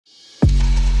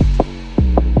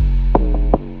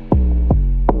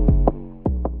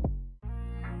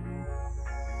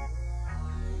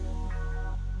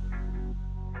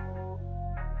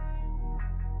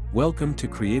Welcome to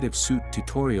Creative Suit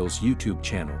Tutorials YouTube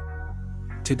channel.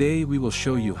 Today we will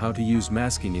show you how to use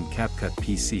masking in CapCut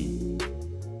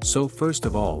PC. So first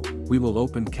of all, we will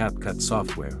open CapCut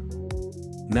software.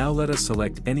 Now let us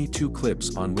select any two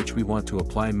clips on which we want to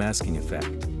apply masking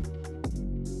effect.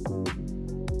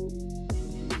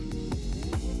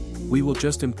 We will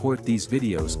just import these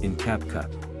videos in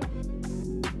CapCut.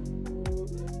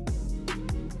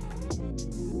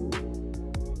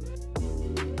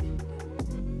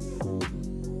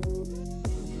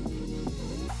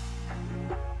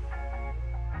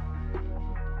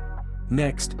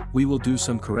 Next, we will do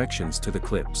some corrections to the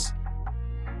clips.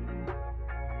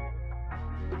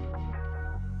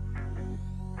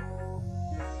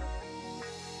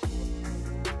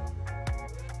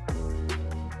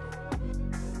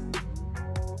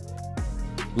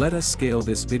 Let us scale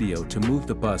this video to move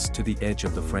the bus to the edge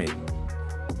of the frame.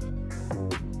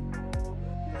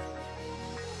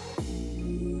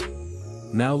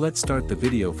 Now let's start the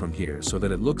video from here so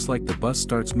that it looks like the bus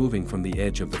starts moving from the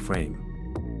edge of the frame.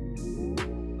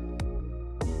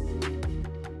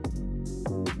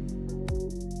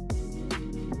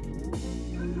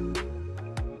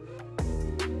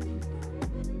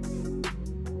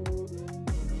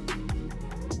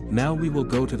 Now we will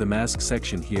go to the mask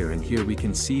section here, and here we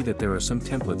can see that there are some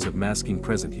templates of masking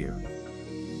present here.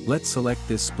 Let's select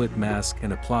this split mask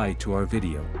and apply to our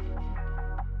video.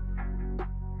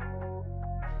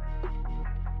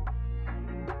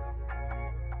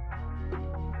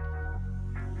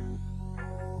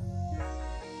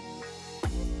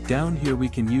 Down here we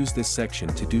can use this section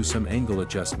to do some angle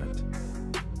adjustment.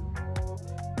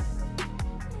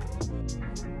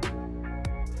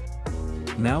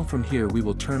 Now from here we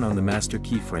will turn on the master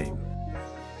keyframe.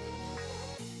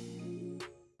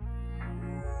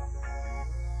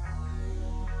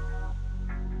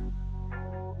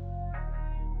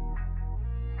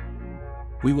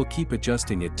 We will keep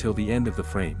adjusting it till the end of the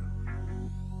frame.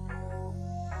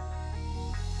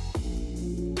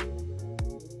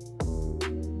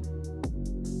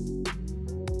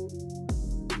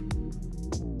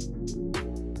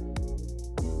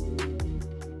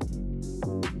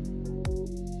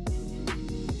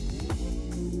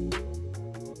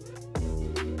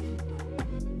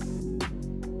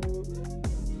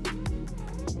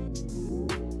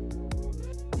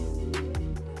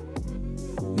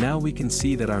 Now we can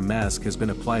see that our mask has been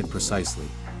applied precisely.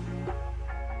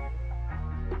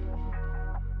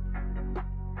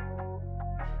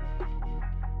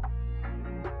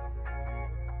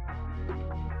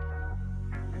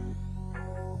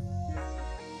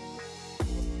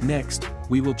 Next,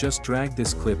 we will just drag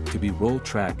this clip to be roll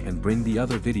track and bring the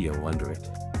other video under it.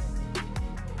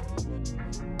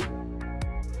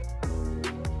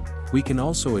 We can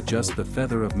also adjust the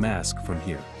feather of mask from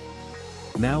here.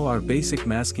 Now our basic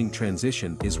masking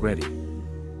transition is ready.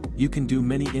 You can do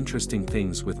many interesting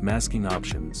things with masking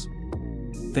options.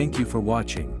 Thank you for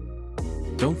watching.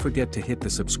 Don't forget to hit the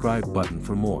subscribe button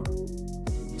for more.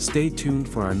 Stay tuned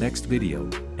for our next video,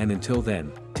 and until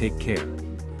then, take care.